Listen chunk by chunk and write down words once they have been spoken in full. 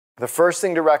The first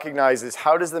thing to recognize is,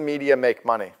 how does the media make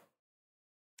money?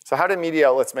 So how do media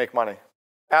outlets make money?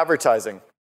 Advertising.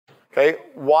 Okay,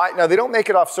 why? Now, they don't make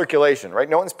it off circulation, right?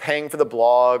 No one's paying for the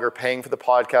blog or paying for the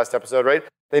podcast episode, right?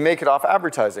 They make it off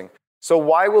advertising. So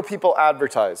why will people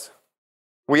advertise?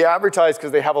 We advertise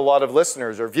because they have a lot of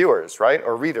listeners or viewers, right?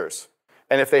 Or readers.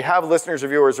 And if they have listeners or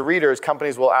viewers or readers,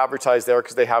 companies will advertise there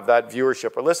because they have that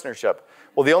viewership or listenership.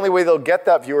 Well, the only way they'll get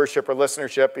that viewership or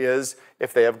listenership is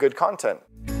if they have good content.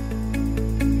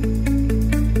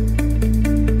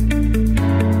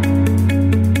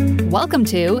 Welcome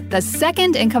to the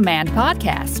Second in Command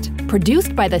podcast,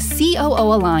 produced by the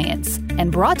COO Alliance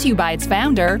and brought to you by its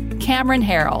founder, Cameron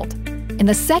Herold. In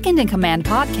the Second in Command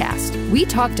podcast, we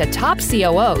talk to top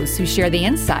COOs who share the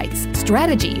insights,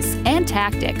 strategies, and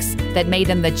tactics that made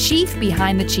them the chief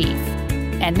behind the chief.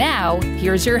 And now,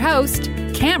 here's your host,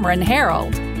 Cameron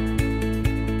Herold.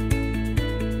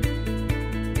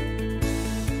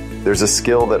 There's a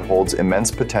skill that holds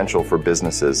immense potential for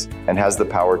businesses and has the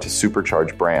power to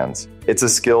supercharge brands. It's a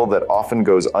skill that often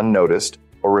goes unnoticed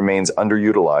or remains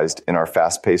underutilized in our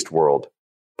fast-paced world: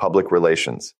 public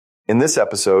relations. In this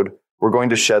episode, we're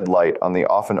going to shed light on the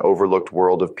often overlooked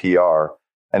world of PR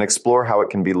and explore how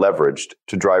it can be leveraged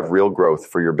to drive real growth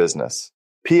for your business.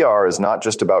 PR is not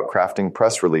just about crafting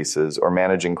press releases or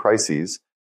managing crises.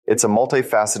 It's a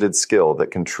multifaceted skill that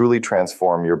can truly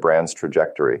transform your brand's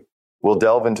trajectory. We'll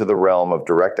delve into the realm of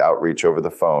direct outreach over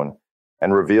the phone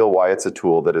and reveal why it's a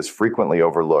tool that is frequently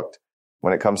overlooked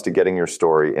when it comes to getting your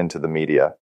story into the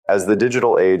media. As the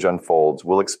digital age unfolds,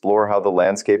 we'll explore how the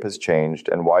landscape has changed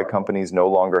and why companies no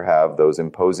longer have those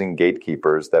imposing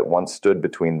gatekeepers that once stood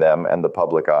between them and the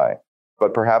public eye.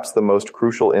 But perhaps the most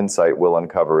crucial insight we'll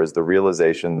uncover is the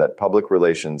realization that public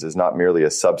relations is not merely a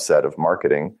subset of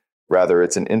marketing, rather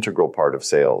it's an integral part of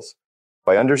sales.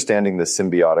 By understanding this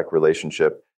symbiotic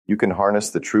relationship, you can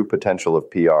harness the true potential of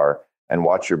PR and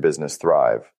watch your business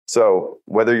thrive. So,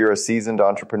 whether you're a seasoned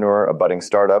entrepreneur, a budding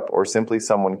startup, or simply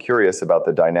someone curious about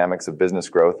the dynamics of business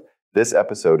growth, this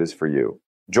episode is for you.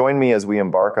 Join me as we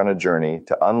embark on a journey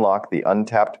to unlock the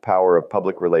untapped power of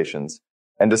public relations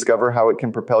and discover how it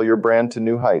can propel your brand to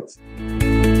new heights.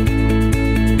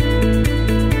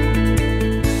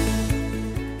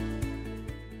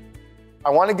 I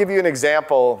want to give you an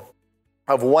example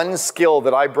of one skill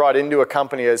that I brought into a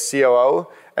company as COO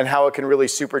and how it can really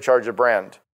supercharge a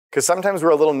brand. Because sometimes we're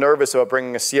a little nervous about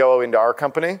bringing a COO into our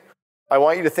company. I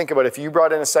want you to think about, if you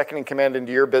brought in a second in command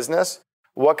into your business,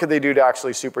 what could they do to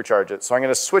actually supercharge it? So I'm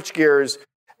going to switch gears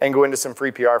and go into some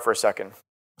free PR for a second.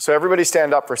 So everybody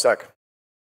stand up for a sec.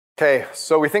 Okay,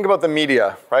 so we think about the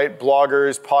media, right?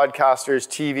 Bloggers, podcasters,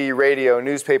 TV, radio,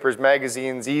 newspapers,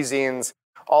 magazines, e-zines,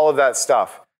 all of that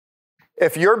stuff.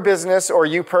 If your business or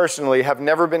you personally have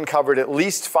never been covered at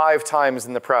least 5 times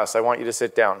in the press, I want you to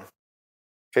sit down.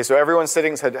 Okay, so everyone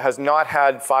sitting has not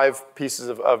had 5 pieces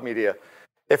of media.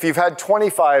 If you've had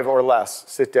 25 or less,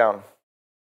 sit down.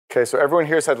 Okay, so everyone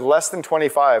here has had less than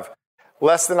 25,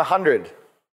 less than 100.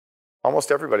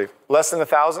 Almost everybody. Less than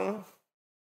 1,000?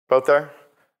 Both there?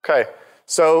 Okay,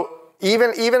 so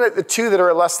even at the 2 that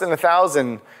are less than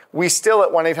 1,000, we still at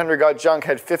 1-800-GOT-JUNK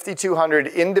had 5,200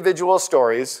 individual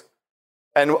stories.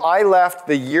 And I left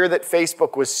the year that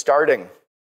Facebook was starting.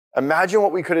 Imagine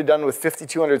what we could have done with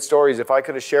 5,200 stories if I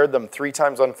could have shared them 3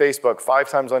 times on Facebook, 5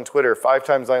 times on Twitter, 5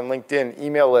 times on LinkedIn,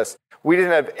 email lists. We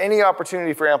didn't have any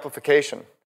opportunity for amplification.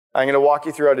 I'm going to walk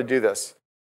you through how to do this.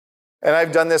 And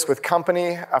I've done this with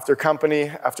company after company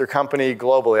after company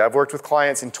globally. I've worked with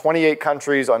clients in 28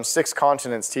 countries on 6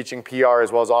 continents teaching PR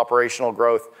as well as operational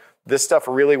growth. This stuff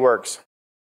really works.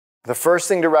 The first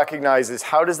thing to recognize is,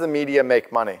 how does the media make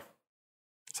money?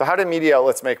 So how do media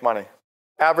outlets make money?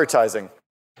 Advertising.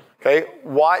 Okay,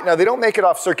 why? Now, they don't make it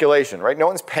off circulation, right? No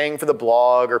one's paying for the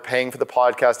blog or paying for the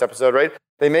podcast episode, right?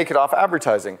 They make it off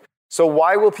advertising. So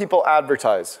why will people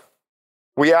advertise?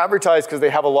 We advertise because they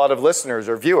have a lot of listeners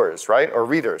or viewers, right? Or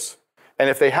readers. And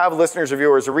if they have listeners or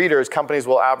viewers or readers, companies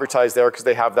will advertise there because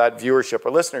they have that viewership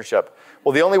or listenership.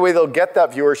 Well, the only way they'll get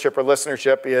that viewership or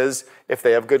listenership is if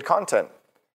they have good content.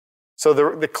 So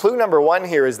the clue number 1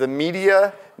 here is the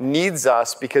media needs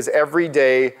us because every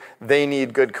day they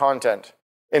need good content.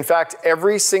 In fact,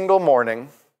 every single morning,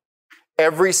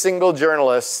 every single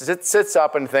journalist sits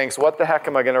up and thinks, what the heck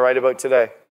am I going to write about today?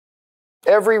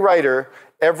 Every writer,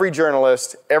 every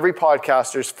journalist, every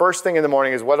podcaster's first thing in the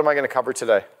morning is, what am I going to cover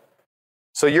today?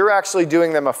 So you're actually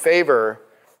doing them a favor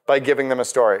by giving them a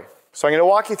story. So I'm going to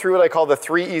walk you through what I call the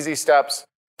 3 easy steps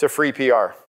to free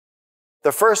PR.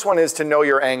 The first one is to know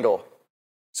your angle.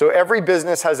 So every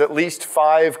business has at least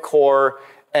 5 core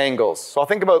angles. So I'll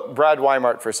think about Brad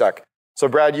Weimart for a sec. So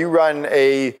Brad, you run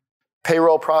a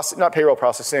not payroll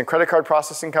processing, a credit card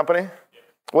processing company?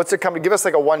 What's the company? Give us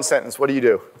like a one sentence. What do you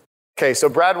do? Okay, so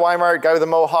Brad Weimar, guy with the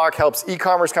mohawk, helps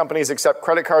e-commerce companies accept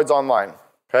credit cards online.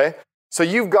 Okay? So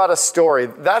you've got a story.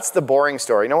 That's the boring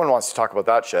story. No one wants to talk about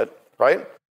that shit, right?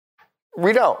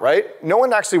 We don't, right? No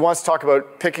one actually wants to talk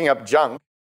about picking up junk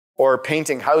or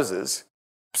painting houses.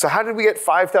 So how did we get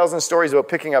 5,000 stories about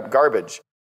picking up garbage?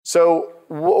 So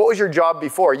what was your job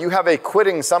before? You have a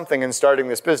quitting something and starting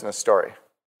this business story,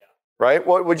 right?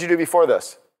 What would you do before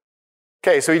this?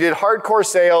 Okay, so you did hardcore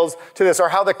sales to this, or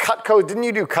how the Cutco, didn't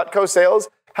you do Cutco sales?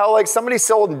 How like somebody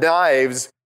sold knives,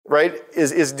 right,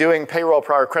 is doing payroll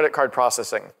or credit card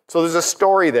processing. So there's a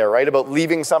story there, right, about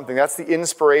leaving something. That's the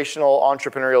inspirational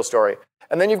entrepreneurial story.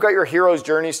 And then you've got your hero's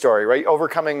journey story, right,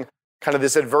 overcoming kind of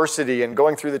this adversity and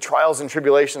going through the trials and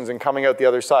tribulations and coming out the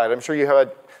other side. I'm sure you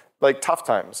had like tough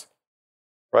times,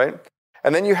 right?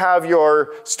 And then you have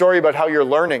your story about how you're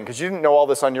learning, because you didn't know all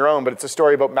this on your own, but it's a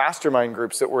story about mastermind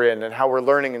groups that we're in and how we're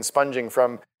learning and sponging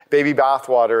from baby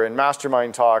bathwater and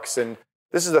mastermind talks. And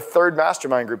this is the third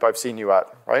mastermind group I've seen you at,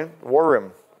 right? War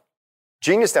Room.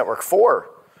 Genius Network, 4,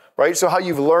 right? So how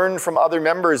you've learned from other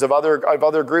members of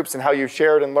other groups and how you've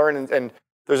shared and learned, and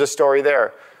there's a story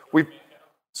there.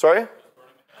 Sorry?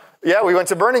 Yeah, we went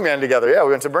to Burning Man together.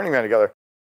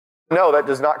 No, that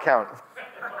does not count.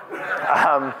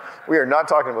 We are not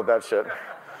talking about that shit.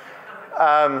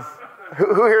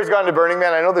 Who here has gone to Burning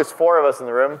Man? I know there's 4 of us in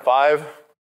the room. 5,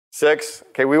 6.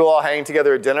 Okay, we will all hang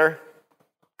together at dinner.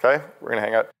 Okay, we're going to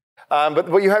hang out.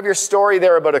 But you have your story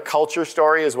there about a culture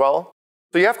story as well.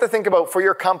 So you have to think about, for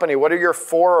your company, what are your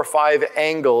 4 or 5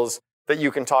 angles that you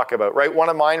can talk about, right? One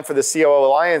of mine for the COO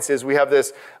Alliance is we have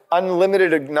this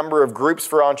unlimited number of groups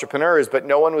for entrepreneurs, but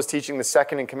no one was teaching the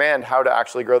second in command how to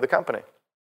actually grow the company,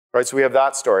 right? So we have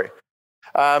that story.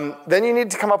 Then you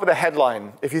need to come up with a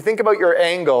headline. If you think about your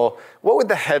angle, what would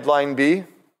the headline be,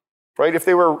 right? If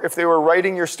they were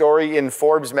writing your story in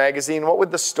Forbes magazine, what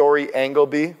would the story angle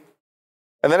be?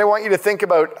 And then I want you to think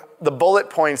about the bullet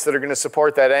points that are going to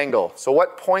support that angle. So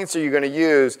what points are you going to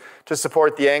use to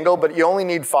support the angle? But you only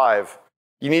need 5.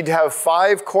 You need to have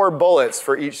 5 core bullets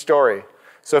for each story.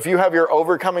 So if you have your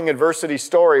overcoming adversity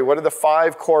story, what are the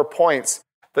 5 core points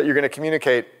that you're going to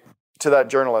communicate to that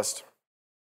journalist?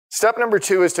 Step number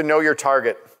 2 is to know your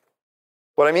target.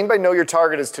 What I mean by know your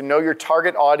target is to know your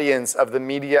target audience of the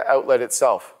media outlet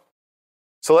itself.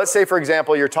 So let's say, for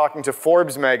example, you're talking to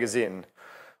Forbes magazine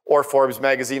or Forbes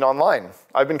magazine online.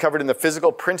 I've been covered in the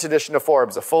physical print edition of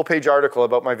Forbes, a full-page article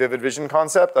about my vivid vision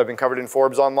concept. I've been covered in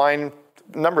Forbes online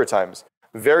a number of times.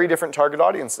 Very different target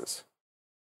audiences.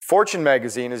 Fortune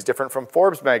magazine is different from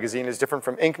Forbes magazine, is different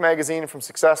from Inc. magazine, from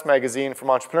Success magazine, from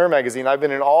Entrepreneur magazine. I've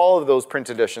been in all of those print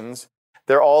editions.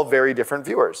 They're all very different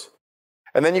viewers.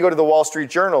 And then you go to the Wall Street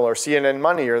Journal or CNN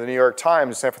Money or the New York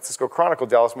Times, San Francisco Chronicle,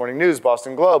 Dallas Morning News,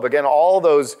 Boston Globe. Again, all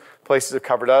those places have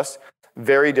covered us.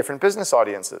 Very different business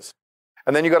audiences.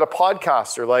 And then you got a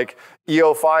podcaster like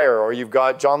EO Fire, or you've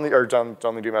got John Lee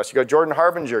Dumas, you got Jordan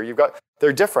Harbinger,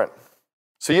 they're different.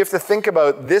 So you have to think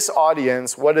about this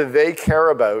audience, what do they care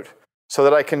about, so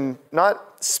that I can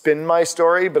not spin my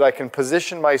story, but I can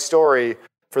position my story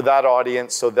for that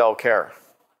audience so they'll care.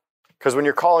 Because when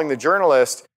you're calling the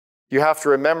journalist, you have to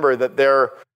remember that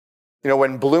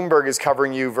when Bloomberg is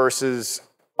covering you versus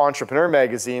Entrepreneur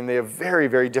magazine, they have very,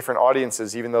 very different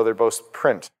audiences, even though they're both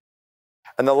print.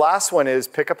 And the last one is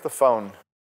pick up the phone.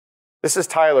 This is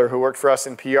Tyler, who worked for us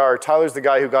in PR. Tyler's the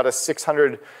guy who got us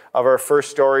 600 of our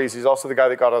first stories. He's also the guy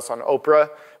that got us on Oprah.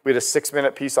 We had a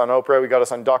 6-minute piece on Oprah. We got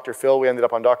us on Dr. Phil. We ended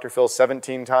up on Dr. Phil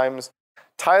 17 times.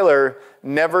 Tyler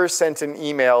never sent an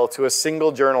email to a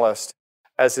single journalist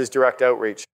as his direct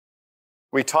outreach.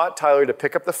 We taught Tyler to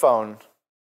pick up the phone,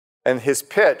 and his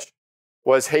pitch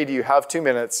was, hey, do you have 2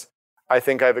 minutes? I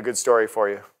think I have a good story for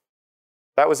you.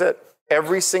 That was it.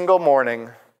 Every single morning,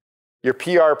 your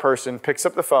PR person picks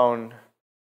up the phone,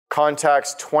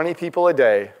 contacts 20 people a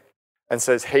day, and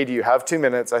says, hey, do you have 2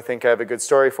 minutes? I think I have a good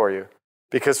story for you.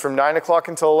 Because from 9 o'clock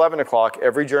until 11 o'clock,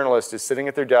 every journalist is sitting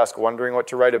at their desk wondering what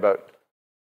to write about.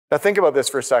 Now think about this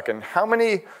for a second. How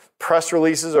many press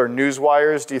releases or news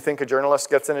wires do you think a journalist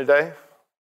gets in a day?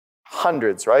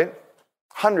 Hundreds, right?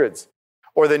 Hundreds.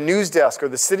 Or the news desk or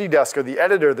the city desk or the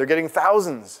editor, they're getting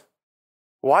thousands.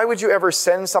 Why would you ever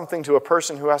send something to a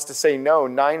person who has to say no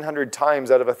 900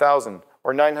 times out of 1,000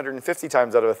 or 950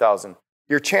 times out of 1,000?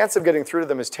 Your chance of getting through to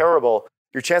them is terrible.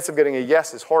 Your chance of getting a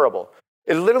yes is horrible.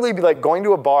 It'd literally be like going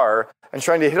to a bar and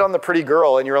trying to hit on the pretty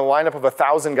girl and you're in a lineup of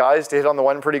 1,000 guys to hit on the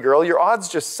one pretty girl. Your odds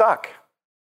just suck,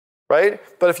 right?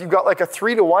 But if you've got like a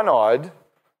 3-to-1 odd,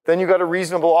 then you've got a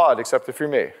reasonable odd, except if you're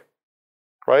me,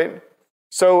 right?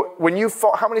 So when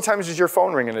how many times does your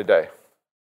phone ring in a day?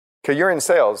 Okay, you're in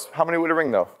sales. How many would it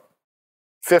ring though?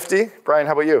 50? Brian,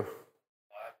 how about you?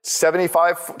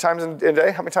 75 times in a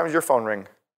day? How many times does your phone ring?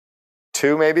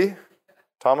 2 maybe?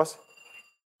 Thomas?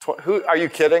 Who? Are you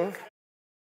kidding?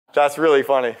 That's really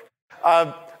funny.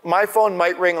 My phone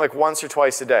might ring like once or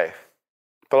twice a day,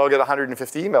 but I'll get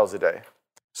 150 emails a day.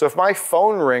 So if my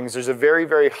phone rings, there's a very,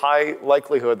 very high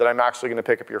likelihood that I'm actually going to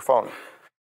pick up your phone.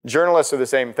 Journalists are the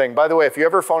same thing. By the way, if you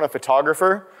ever phone a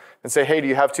photographer and say, hey, do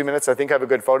you have 2 minutes? I think I have a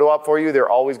good photo op for you. They're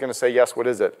always going to say, yes, what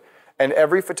is it? And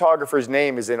every photographer's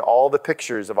name is in all the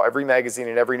pictures of every magazine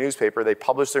and every newspaper. They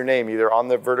publish their name either on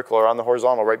the vertical or on the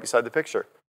horizontal right beside the picture.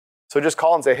 So just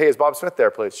call and say, hey, is Bob Smith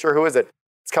there, please? Sure, who is it?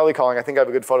 It's Kelly calling. I think I have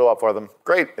a good photo op for them.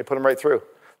 Great, they put them right through.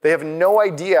 They have no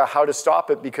idea how to stop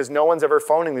it because no one's ever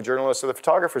phoning the journalists or the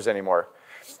photographers anymore.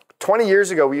 20 years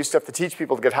ago, we used to have to teach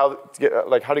people how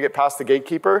to get past the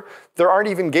gatekeeper. There aren't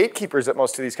even gatekeepers at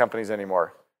most of these companies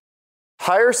anymore.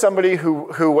 Hire somebody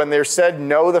who when they're said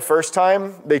no the first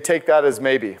time, they take that as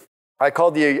maybe. I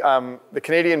called the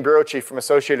Canadian bureau chief from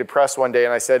Associated Press one day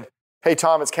and I said, hey,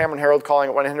 Tom, it's Cameron Harold calling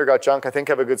at 1-800-GOT-JUNK. I think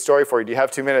I have a good story for you. Do you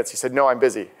have 2 minutes? He said, no, I'm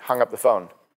busy. Hung up the phone.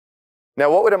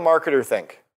 Now, what would a marketer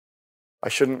think? I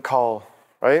shouldn't call,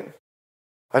 right?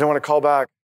 I don't want to call back.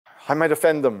 I might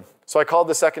offend them. So I called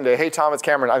the second day. Hey, Tom, it's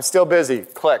Cameron. I'm still busy.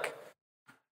 Click.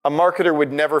 A marketer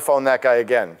would never phone that guy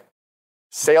again.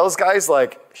 Sales guys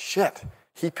like, shit,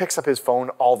 he picks up his phone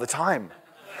all the time.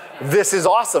 This is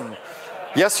awesome.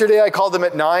 Yesterday I called him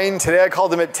at 9. Today I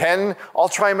called him at 10. I'll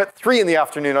try him at 3 in the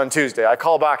afternoon on Tuesday. I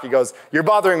call back. He goes, you're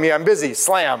bothering me. I'm busy.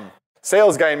 Slam.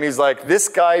 Sales guy in me is like, this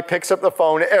guy picks up the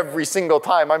phone every single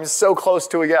time. I'm so close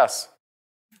to a yes.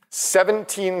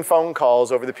 17 phone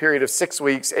calls over the period of 6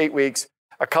 weeks, 8 weeks,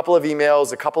 a couple of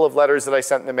emails, a couple of letters that I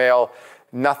sent in the mail.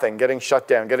 Nothing, getting shut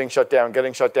down, getting shut down,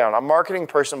 getting shut down. A marketing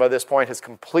person by this point has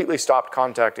completely stopped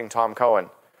contacting Tom Cohen.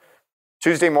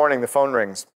 Tuesday morning, the phone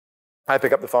rings. I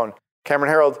pick up the phone.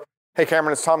 Cameron Harold. Hey,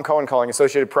 Cameron, it's Tom Cohen calling,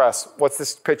 Associated Press. What's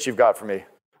this pitch you've got for me?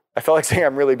 I felt like saying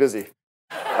I'm really busy.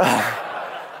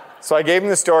 So I gave him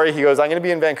the story. He goes, I'm going to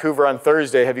be in Vancouver on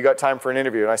Thursday. Have you got time for an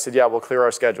interview? And I said, yeah, we'll clear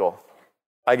our schedule.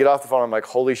 I get off the phone. I'm like,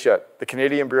 holy shit. The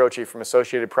Canadian bureau chief from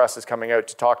Associated Press is coming out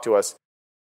to talk to us.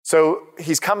 So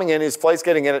he's coming in, his flight's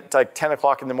getting in at like 10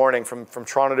 o'clock in the morning from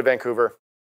Toronto to Vancouver.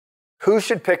 Who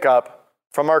should pick up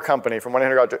from our company, from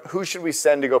 1-800-GOT-JUNK, who should we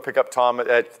send to go pick up Tom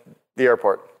at the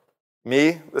airport?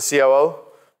 Me, the COO?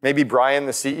 Maybe Brian,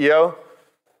 the CEO?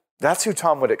 That's who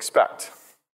Tom would expect.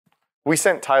 We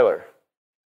sent Tyler.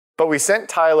 But we sent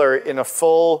Tyler in a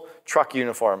full truck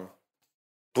uniform.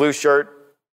 Blue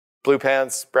shirt, blue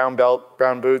pants, brown belt,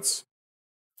 brown boots,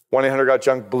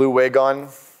 1-800-GOT-JUNK blue wig on,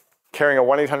 carrying a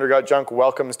 1-800-GOT-JUNK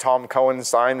welcomes Tom Cohen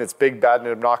sign that's big, bad, and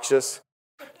obnoxious.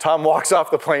 Tom walks off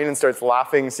the plane and starts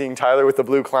laughing, seeing Tyler with the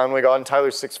blue clown wig on.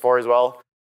 Tyler's 6'4" as well.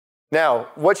 Now,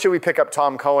 what should we pick up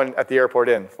Tom Cohen at the airport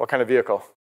in? What kind of vehicle?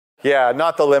 Yeah,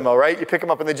 not the limo, right? You pick him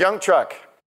up in the junk truck.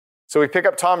 So we pick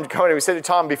up Tom Cohen and we say to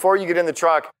Tom, before you get in the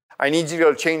truck, I need you to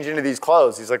go change into these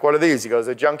clothes. He's like, what are these? He goes,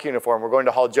 a junk uniform. We're going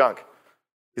to haul junk.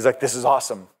 He's like, this is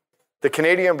awesome. The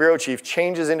Canadian bureau chief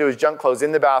changes into his junk clothes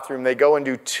in the bathroom. They go and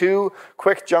do 2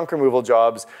 quick junk removal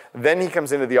jobs. Then he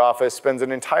comes into the office, spends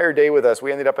an entire day with us.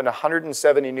 We ended up in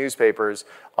 170 newspapers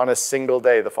on a single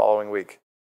day the following week.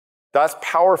 That's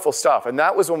powerful stuff. And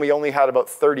that was when we only had about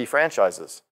 30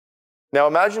 franchises. Now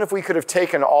imagine if we could have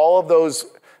taken all of those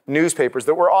newspapers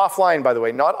that were offline, by the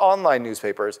way, not online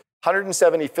newspapers,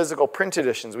 170 physical print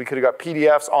editions. We could have got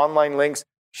PDFs, online links,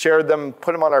 shared them,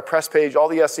 put them on our press page, all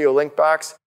the SEO link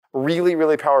backs. Really,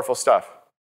 really powerful stuff.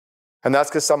 And that's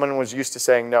because someone was used to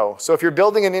saying no. So if you're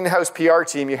building an in-house PR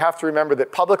team, you have to remember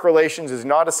that public relations is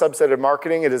not a subset of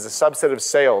marketing, it is a subset of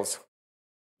sales.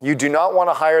 You do not want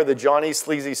to hire the Johnny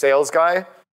sleazy sales guy.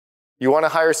 You want to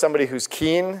hire somebody who's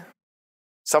keen,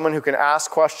 someone who can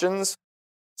ask questions,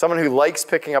 someone who likes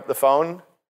picking up the phone,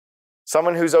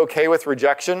 someone who's okay with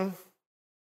rejection,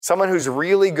 someone who's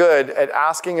really good at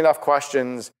asking enough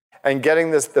questions and getting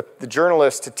the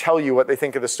journalist to tell you what they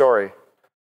think of the story.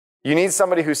 You need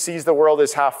somebody who sees the world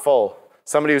as half full,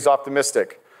 somebody who's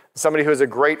optimistic, somebody who has a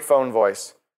great phone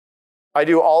voice. I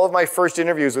do all of my first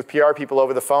interviews with PR people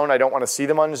over the phone. I don't want to see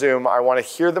them on Zoom. I want to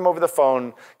hear them over the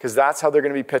phone because that's how they're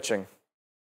going to be pitching.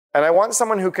 And I want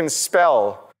someone who can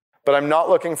spell, but I'm not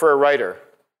looking for a writer.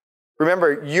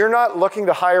 Remember, you're not looking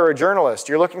to hire a journalist.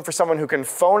 You're looking for someone who can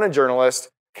phone a journalist,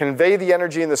 convey the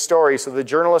energy in the story so the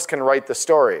journalist can write the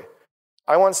story.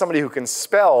 I want somebody who can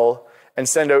spell and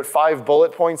send out 5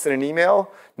 bullet points in an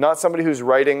email, not somebody who's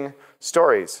writing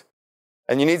stories.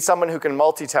 And you need someone who can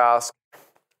multitask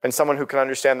and someone who can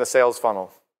understand the sales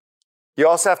funnel. You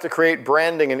also have to create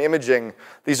branding and imaging.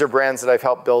 These are brands that I've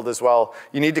helped build as well.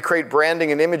 You need to create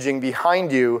branding and imaging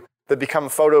behind you that become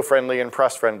photo-friendly and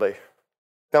press-friendly.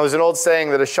 Now, there's an old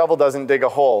saying that a shovel doesn't dig a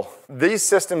hole. These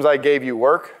systems I gave you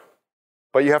work,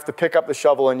 but you have to pick up the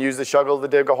shovel and use the shovel to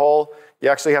dig a hole. You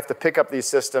actually have to pick up these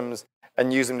systems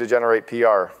and use them to generate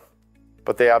PR.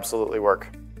 But they absolutely work.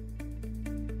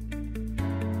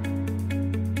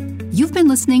 You've been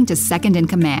listening to Second in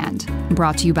Command,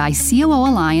 brought to you by COO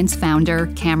Alliance founder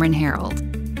Cameron Harold.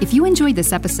 If you enjoyed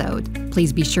this episode,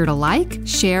 please be sure to like,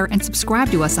 share, and subscribe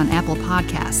to us on Apple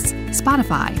Podcasts,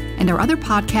 Spotify, and our other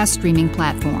podcast streaming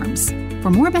platforms.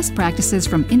 For more best practices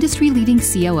from industry-leading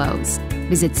COOs,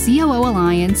 visit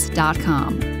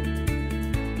COOalliance.com.